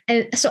song. Yeah.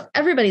 And so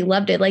everybody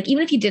loved it. Like,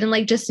 even if you didn't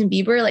like Justin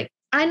Bieber, like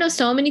I know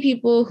so many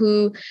people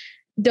who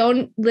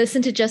don't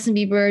listen to Justin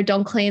Bieber,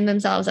 don't claim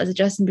themselves as a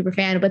Justin Bieber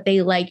fan, but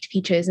they liked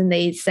Peaches and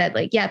they said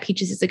like, yeah,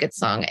 Peaches is a good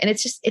song. And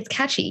it's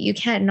catchy. You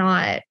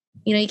cannot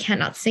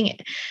sing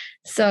it.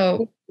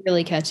 So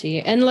really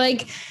catchy. And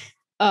like,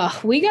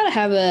 we gotta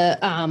have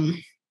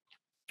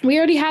we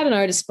already had an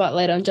artist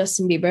spotlight on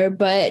Justin Bieber,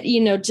 but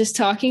just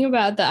talking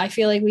about that, I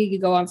feel like we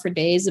could go on for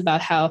days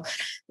about how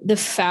the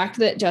fact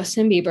that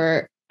Justin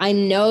Bieber, I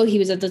know he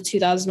was at the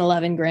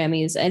 2011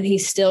 Grammys and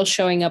he's still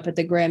showing up at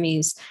the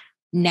Grammys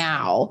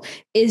now,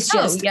 is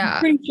just, I'm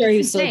pretty sure he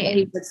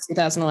was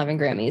 2011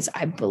 Grammys,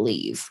 I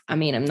believe. I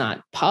mean, I'm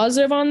not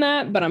positive on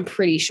that, but I'm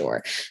pretty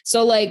sure.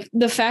 So like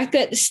the fact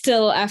that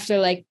still after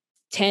like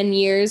 10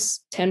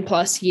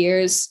 plus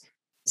years,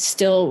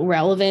 still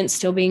relevant,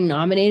 still being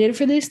nominated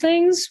for these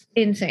things.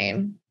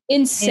 Insane.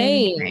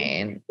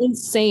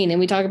 And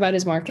we talk about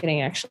his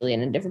marketing actually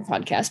in a different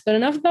podcast, but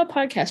enough about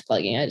podcast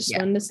plugging. I just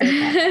wanted to say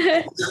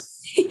that.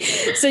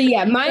 So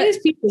yeah, mine is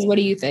Peaches. What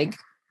do you think?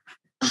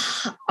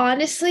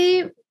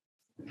 Honestly,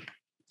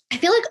 I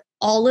feel like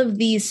all of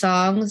these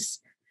songs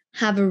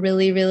have a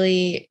really,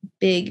 really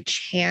big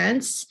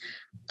chance.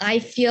 I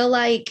feel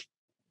like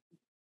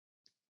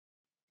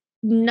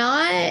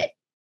not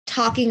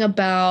talking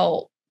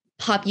about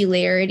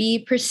popularity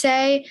per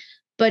se,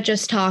 but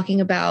just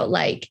talking about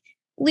like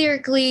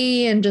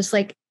lyrically and just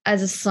like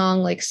as a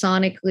song, like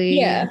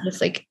sonically, and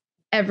just like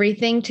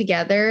everything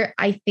together.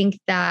 I think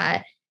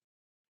that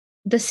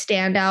the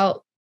standout,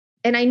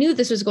 and I knew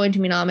this was going to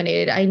be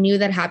nominated. I knew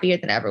that Happier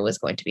Than Ever was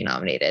going to be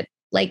nominated.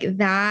 Like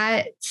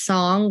that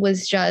song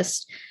was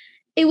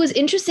it was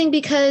interesting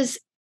because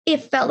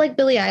it felt like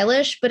Billie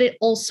Eilish, but it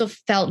also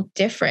felt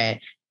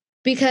different.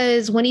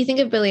 Because when you think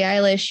of Billie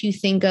Eilish, you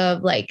think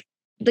of like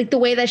the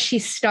way that she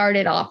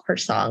started off her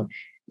song,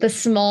 the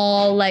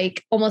small,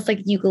 like almost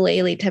like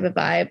ukulele type of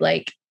vibe,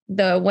 like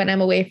the "When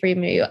I'm Away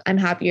From You, I'm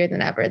Happier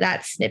Than Ever,"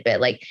 that snippet,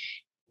 like,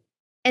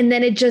 and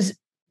then it just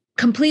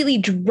completely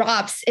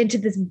drops into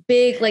this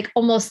big, like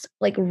almost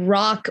like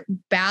rock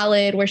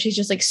ballad where she's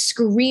just like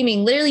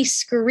screaming, literally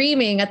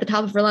screaming at the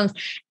top of her lungs.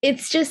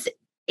 It's just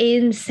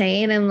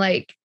insane. And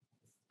like,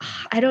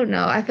 I don't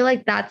know. I feel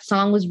like that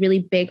song was really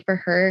big for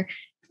her.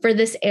 For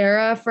this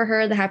era, for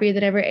her, the Happier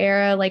Than Ever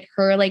era, like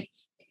her, like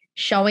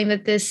showing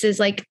that this is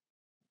like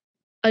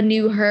a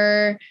new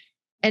her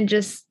and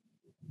just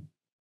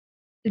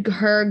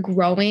her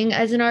growing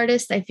as an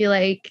artist. I feel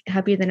like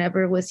Happier Than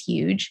Ever was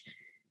huge.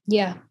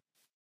 Yeah.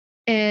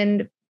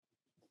 And,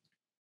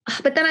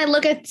 but then I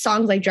look at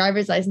songs like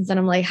Driver's License and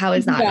I'm like, how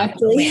is that not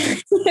going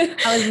to win?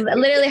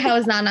 How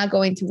is that not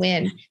going to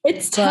win?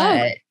 It's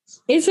tough.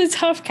 It's a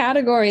tough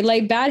category.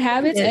 Like Bad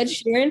Habits, Ed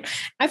Sheeran.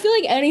 I feel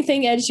like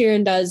anything Ed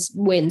Sheeran does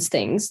wins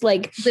things.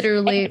 Like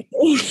literally,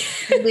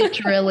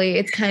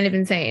 it's kind of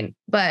insane.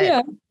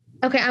 But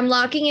okay, I'm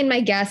locking in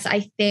my guess.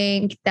 I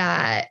think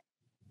that.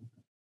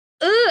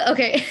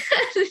 Okay.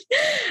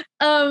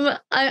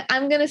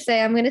 I'm gonna say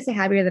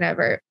Happier Than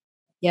Ever.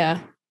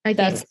 Yeah, I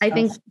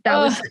think that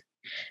was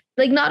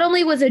like, not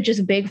only was it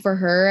just big for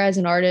her as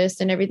an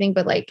artist and everything,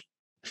 but like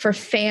for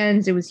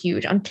fans, it was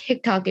huge. On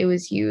TikTok, it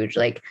was huge.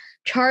 Like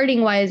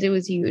charting wise, it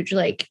was huge.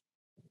 Like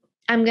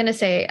I'm gonna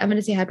say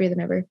happier than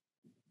ever.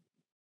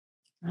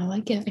 I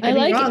like it. I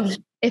like it.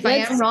 If I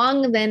am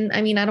wrong, then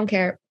I mean, I don't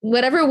care.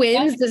 Whatever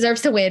wins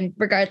deserves to win,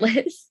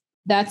 regardless.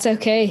 That's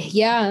okay.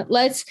 Yeah.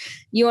 Let's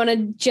do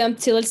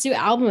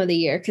album of the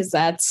year, because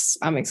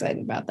I'm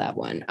excited about that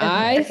one.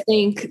 I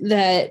think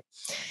that,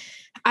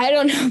 I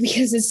don't know,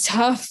 because it's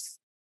tough.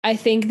 I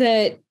think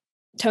that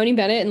Tony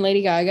Bennett and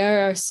Lady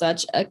Gaga are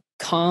such a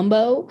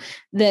combo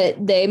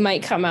that they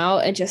might come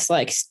out and just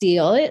like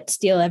steal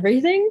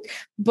everything.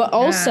 But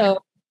also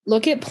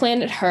look at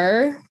Planet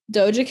Her,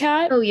 Doja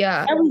Cat. Oh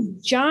yeah. That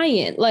was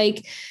giant.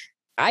 Like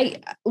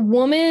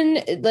Woman,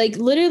 like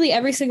literally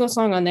every single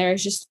song on there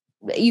is just,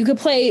 you could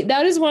play.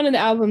 That is one of the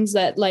albums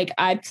that like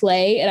I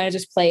play and I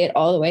just play it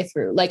all the way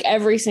through. Like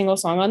every single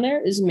song on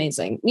there is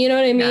amazing. You know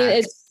what I mean?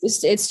 Yeah.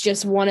 It's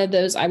just one of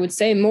those, I would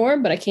say more,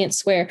 but I can't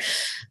swear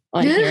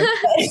on here.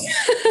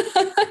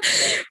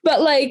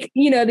 But like,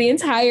 you know, the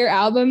entire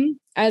album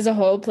as a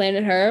whole,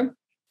 Planet Her,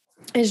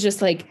 is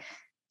just like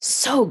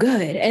so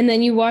good. And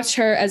then you watch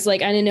her as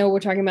like, I don't know, we're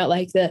talking about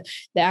like the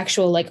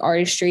actual like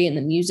artistry and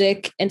the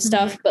music and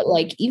stuff, but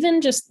like even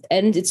just,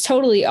 and it's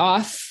totally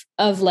off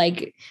of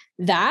like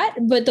that,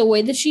 but the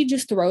way that she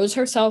just throws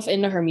herself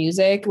into her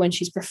music when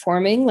she's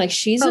performing, like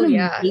she's an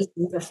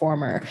amazing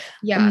performer.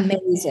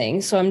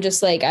 Amazing. So I'm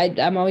just like,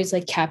 I'm always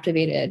like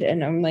captivated,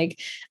 and I'm like,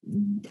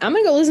 I'm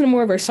gonna go listen to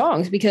more of her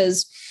songs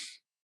because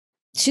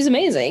she's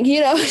amazing,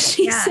 you know.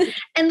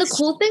 And the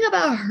cool thing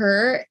about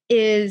her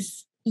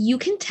is you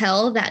can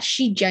tell that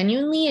she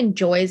genuinely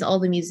enjoys all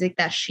the music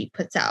that she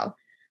puts out.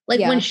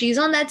 Like when she's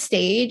on that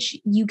stage,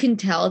 you can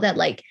tell that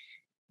like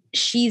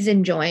she's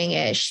enjoying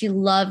it. She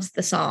loves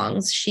the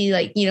songs. She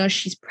like, you know,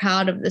 she's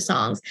proud of the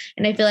songs.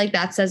 And I feel like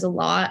that says a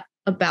lot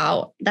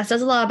about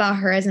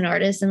her as an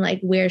artist and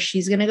like where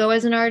she's going to go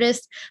as an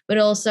artist. But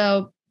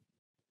also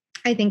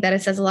I think that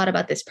it says a lot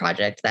about this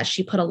project, that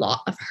she put a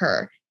lot of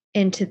her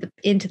into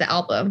the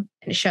album,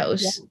 and it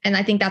shows. Yeah. And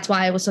I think that's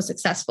why it was so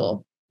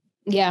successful.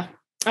 Yeah,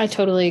 I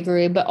totally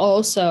agree. But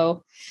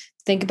also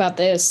think about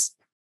this.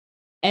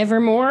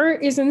 Evermore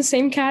is in the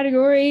same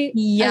category.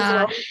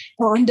 Yeah.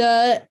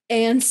 Honda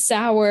and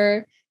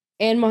Sour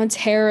and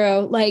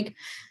Montero, like,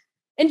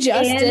 and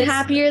Justice. And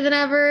Happier Than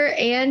Ever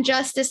and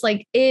Justice.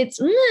 Like it's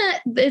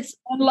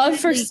Love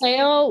for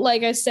Sale.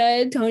 Like I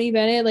said, Tony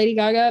Bennett, Lady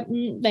Gaga,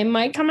 they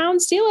might come out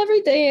and steal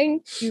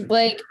everything.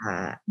 Like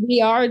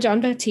we are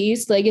John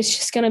Baptiste. Like it's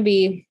just going to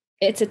be,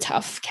 it's a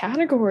tough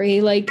category.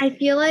 Like I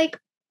feel like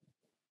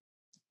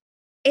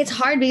it's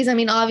hard because I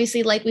mean,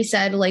 obviously, like we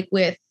said, like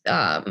with,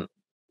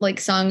 like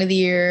Song of the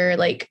Year,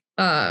 like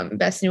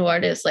Best New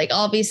Artist, like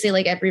obviously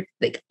like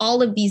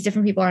all of these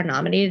different people are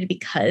nominated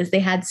because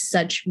they had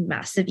such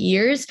massive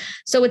years.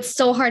 So it's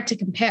so hard to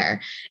compare.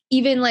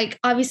 Even like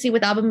obviously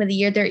with Album of the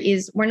Year,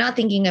 we're not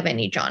thinking of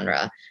any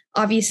genre.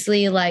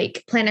 Obviously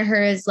like Planet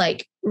Her is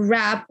like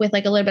rap with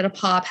like a little bit of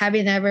pop.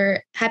 Happier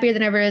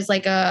Than Ever is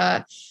like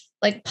a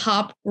like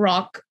pop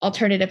rock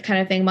alternative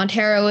kind of thing.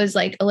 Montero is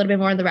like a little bit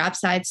more on the rap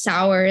side.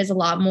 Sour is a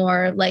lot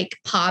more like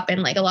pop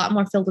and like a lot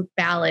more filled with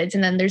ballads.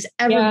 And then there's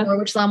Evermore,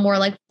 which is a lot more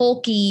like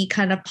folky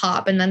kind of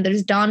pop. And then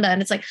there's Donda,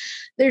 and it's like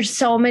there's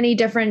so many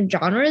different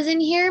genres in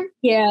here.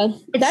 Yeah,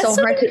 it's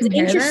so hard to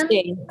compare them.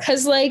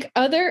 Because like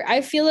I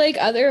feel like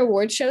other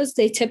award shows,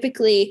 they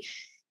typically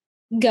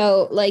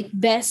go like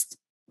best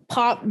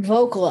pop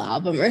vocal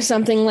album or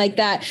something like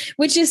that,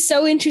 which is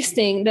so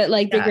interesting that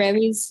like the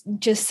Grammys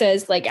just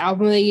says like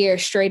Album of the Year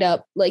straight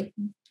up, like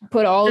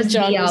put all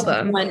genres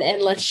in one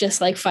and let's just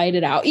like fight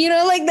it out, you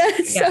know, like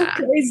that's so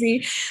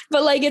crazy.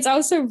 But like it's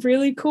also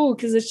really cool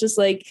because it's just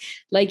like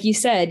you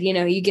said, you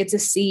know, you get to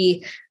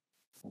see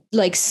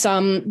like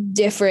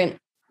different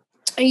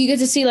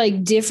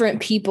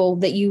people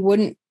that you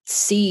wouldn't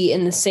see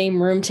in the same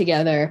room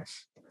together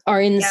are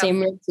in the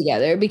same room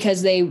together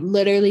because they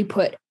literally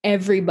put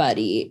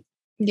everybody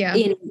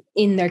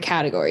in their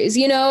categories,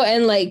 you know,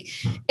 and like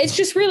it's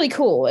just really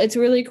cool. It's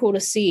really cool to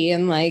see.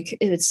 And like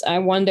I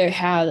wonder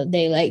how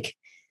they like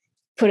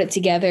put it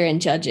together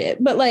and judge it.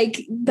 But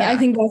like I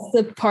think that's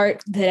the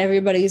part that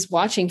everybody's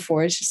watching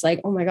for. It's just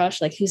like, oh my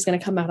gosh, like who's gonna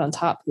come out on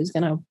top? Who's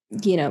gonna,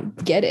 you know,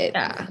 get it?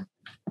 Yeah.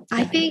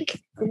 I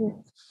think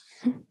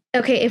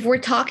okay, if we're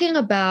talking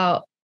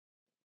about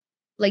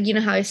like, you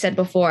know how I said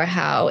before,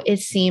 how it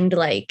seemed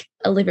like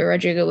Olivia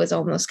Rodrigo was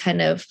almost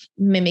kind of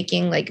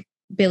mimicking like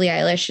Billie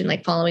Eilish and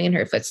like following in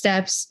her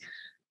footsteps.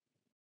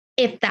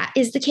 If that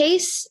is the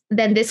case,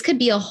 then this could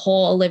be a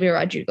whole Olivia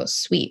Rodrigo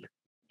sweep.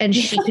 And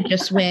she could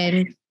just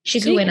win. She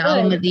could win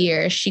Album of the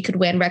Year. She could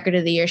win Record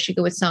of the Year. She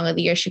could win Song of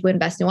the Year. She could win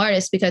Best New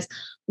Artist. Because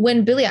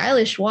when Billie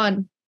Eilish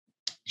won,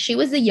 she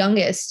was the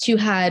youngest who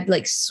had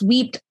like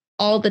sweeped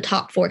all the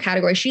top 4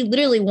 categories. She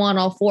literally won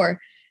all 4.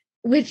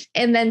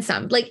 And then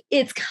some. Like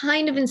it's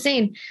kind of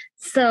insane.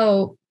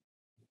 So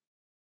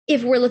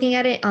if we're looking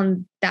at it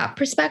on that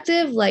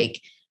perspective,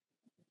 like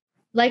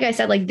like I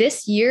said, like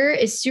this year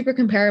is super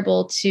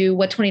comparable to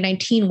what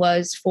 2019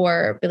 was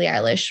for Billie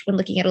Eilish when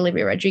looking at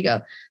Olivia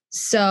Rodrigo.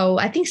 So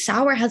I think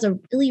Sour has a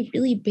really,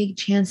 really big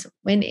chance of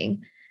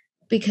winning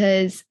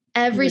because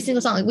every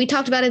single song, like we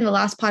talked about it in the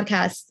last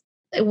podcast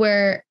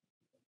where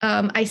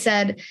I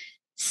said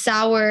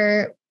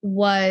Sour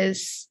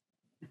was,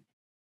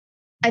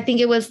 I think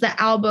it was the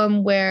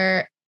album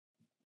where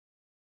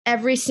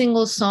every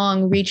single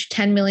song reached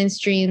 10 million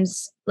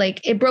streams. Like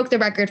it broke the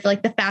record for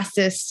like the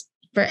fastest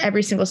for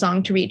every single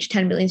song to reach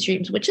 10 million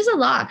streams, which is a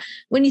lot.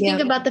 When you think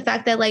about the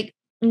fact that like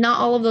not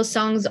all of those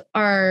songs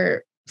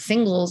are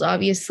singles,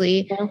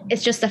 obviously. Yeah.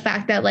 It's just the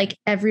fact that like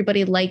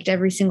everybody liked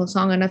every single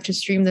song enough to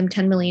stream them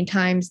 10 million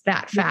times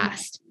that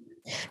fast.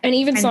 And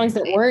even songs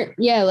that weren't,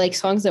 like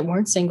songs that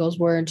weren't singles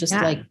were just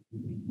like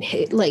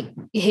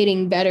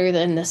hitting better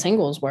than the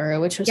singles were,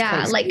 which was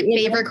crazy. Like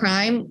Favorite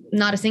Crime,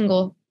 not a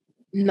single.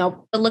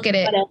 Nope. But look at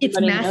it. It's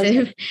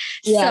massive.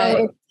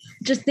 So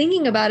just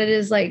thinking about it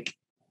is like,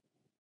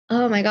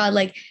 oh my God,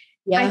 like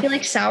I feel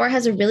like Sour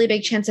has a really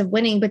big chance of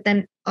winning, but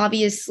then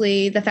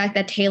obviously the fact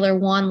that Taylor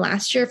won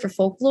last year for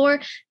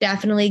Folklore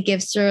definitely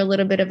gives her a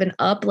little bit of an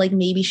up. Like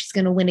maybe she's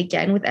going to win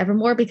again with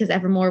Evermore because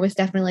Evermore was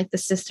definitely like the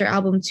sister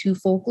album to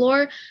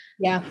Folklore.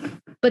 Yeah.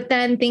 But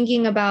then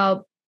thinking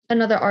about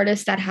another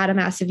artist that had a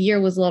massive year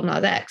was Lil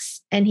Nas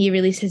X, and he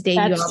released his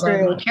debut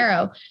album,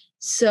 Montero.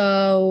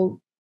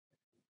 So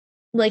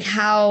like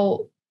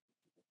how,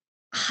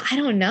 I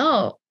don't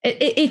know.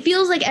 It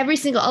feels like every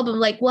single album,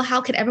 like, well,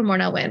 how could Evermore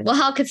not win? Well,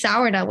 how could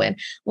Sour not win?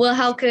 Well,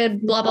 how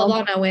could blah, blah,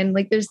 blah not win?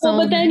 Like there's so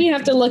but then you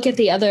have to look at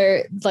the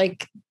other,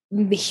 like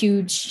the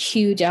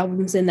huge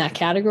albums in that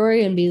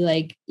category and be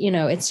like,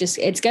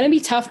 it's going to be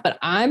tough, but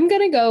I'm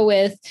going to go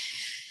with,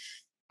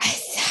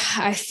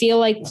 I feel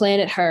like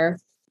Planet Her.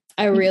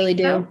 I really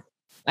do. So?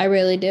 I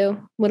really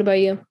do. What about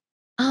you?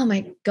 Oh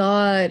my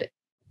God.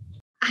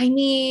 I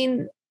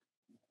mean,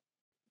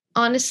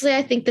 honestly,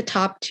 I think the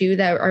top two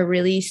that are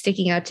really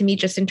sticking out to me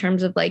just in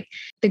terms of like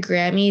the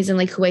Grammys and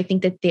like who I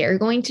think that they're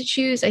going to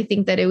choose, I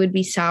think that it would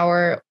be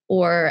Sour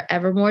or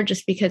Evermore,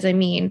 just because I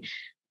mean,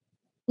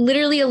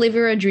 literally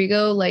Olivia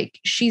Rodrigo,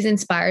 like she's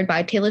inspired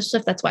by Taylor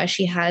Swift. That's why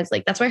she has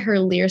like, that's why her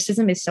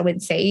lyricism is so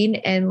insane.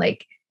 And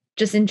like,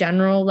 just in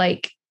general,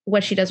 like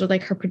what she does with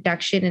like her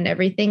production and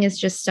everything is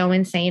just so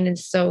insane and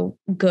so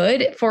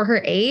good for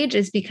her age,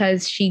 is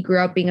because she grew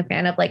up being a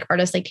fan of like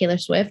artists like Taylor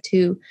Swift,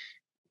 who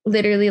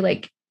literally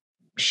like,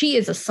 she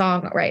is a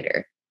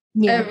songwriter.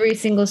 Yeah. Every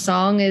single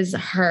song is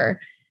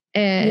her,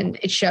 and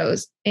it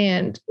shows.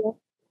 And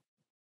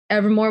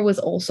Evermore was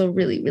also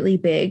really, really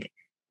big.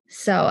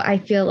 So I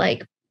feel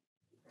like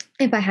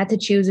if I had to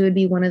choose, it would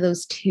be one of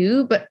those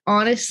two. But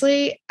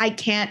honestly, I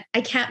can't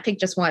pick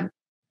just one.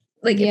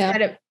 Like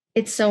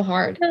it's so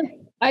hard.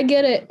 I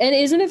get it. And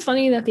isn't it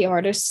funny that the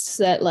artists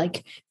that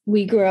like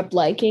we grew up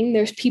liking,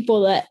 there's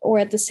people that were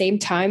at the same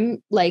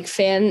time like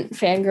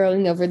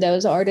fangirling over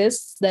those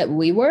artists that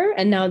we were,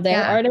 and now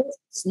they're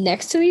artists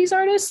next to these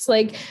artists.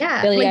 Like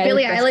Billie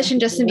Eilish and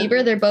Justin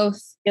Bieber, they're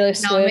both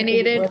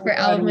nominated for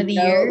Album of the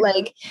Year.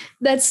 Like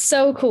that's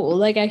so cool.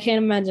 Like I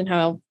can't imagine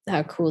how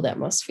cool that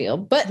must feel.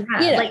 But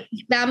like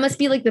that must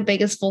be like the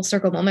biggest full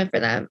circle moment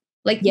for them.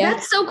 Like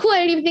that's so cool.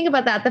 I didn't even think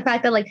about that. The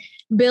fact that like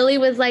Billie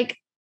was like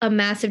a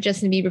massive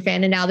Justin Bieber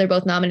fan, and now they're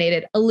both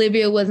nominated.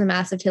 Olivia was a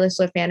massive Taylor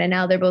Swift fan, and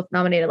now they're both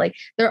nominated. Like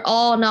they're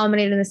all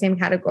nominated in the same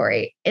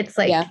category. It's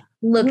like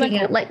looking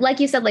at like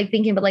you said, like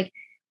thinking, but like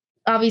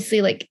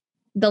obviously like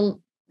the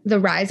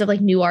rise of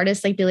like new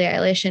artists like Billie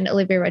Eilish and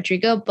Olivia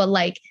Rodrigo, but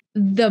like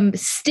the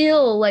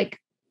still like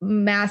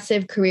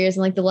massive careers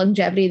and like the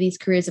longevity of these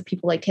careers of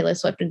people like Taylor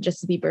Swift and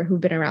Justin Bieber who've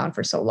been around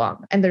for so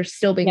long, and they're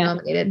still being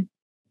nominated.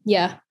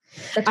 Yeah.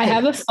 I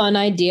have a fun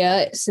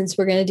idea, since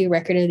we're going to do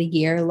Record of the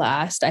Year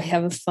last. I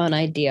have a fun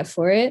idea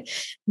for it.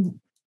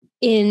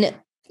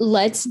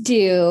 Let's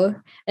do,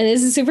 and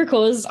this is super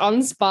cool. This is on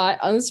the spot.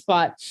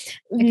 Okay.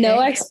 No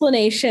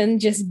explanation.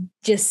 Just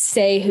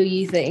say who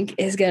you think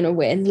is going to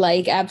win.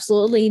 Like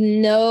absolutely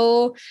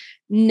no,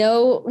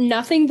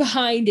 nothing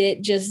behind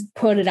it. Just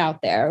put it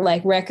out there.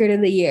 Like Record of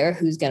the Year,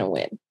 who's going to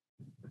win?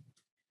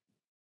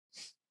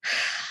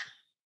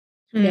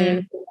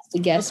 To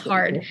guess. It's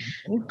hard.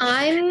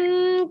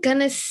 I'm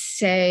gonna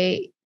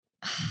say,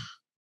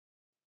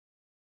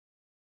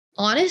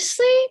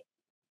 honestly,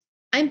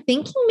 I'm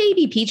thinking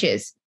maybe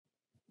Peaches.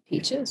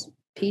 Peaches.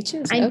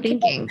 I'm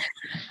thinking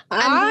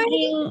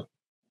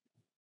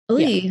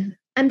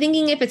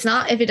if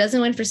it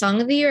doesn't win for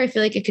Song of the Year, I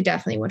feel like it could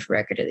definitely win for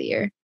Record of the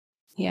Year.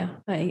 Yeah,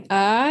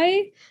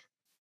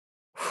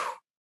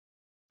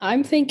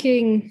 I'm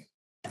thinking.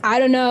 I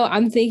don't know.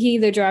 I'm thinking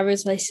either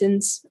Driver's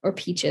License or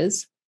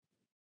Peaches.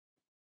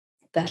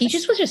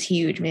 Peaches was just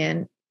huge,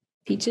 man.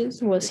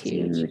 Peaches was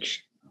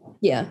huge.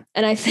 Yeah.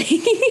 And I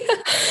think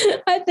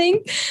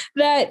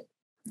that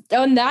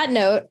on that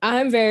note,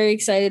 I'm very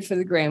excited for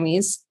the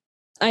Grammys.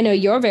 I know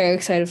you're very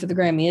excited for the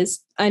Grammys.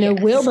 I know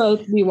we'll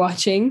both be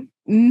watching,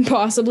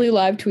 possibly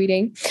live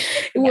tweeting.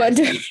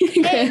 Yes.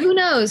 Hey, who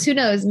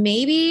knows?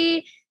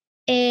 Maybe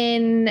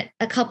in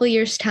a couple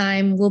years'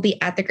 time, we'll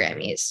be at the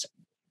Grammys.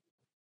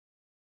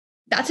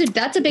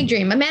 That's a big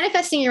dream. I'm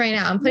manifesting it right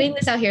now. I'm putting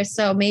this out here.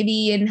 So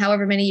maybe in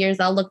however many years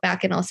I'll look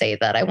back and I'll say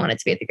that I wanted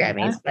to be at the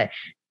Grammys. But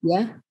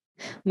yeah.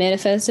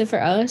 Manifest it for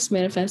us,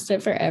 manifest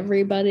it for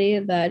everybody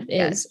that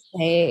is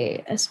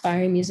a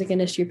aspiring music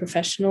industry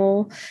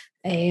professional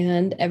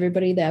and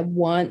everybody that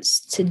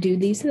wants to do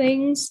these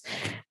things.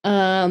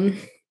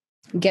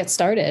 Get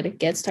started.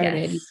 Yes.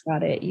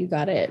 You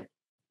got it.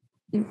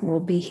 We'll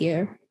be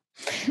here.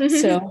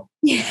 So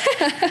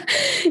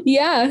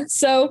yeah.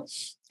 So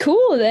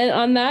cool. Then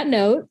on that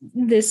note,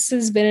 this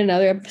has been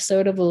another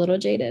episode of A Little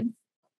Jaded.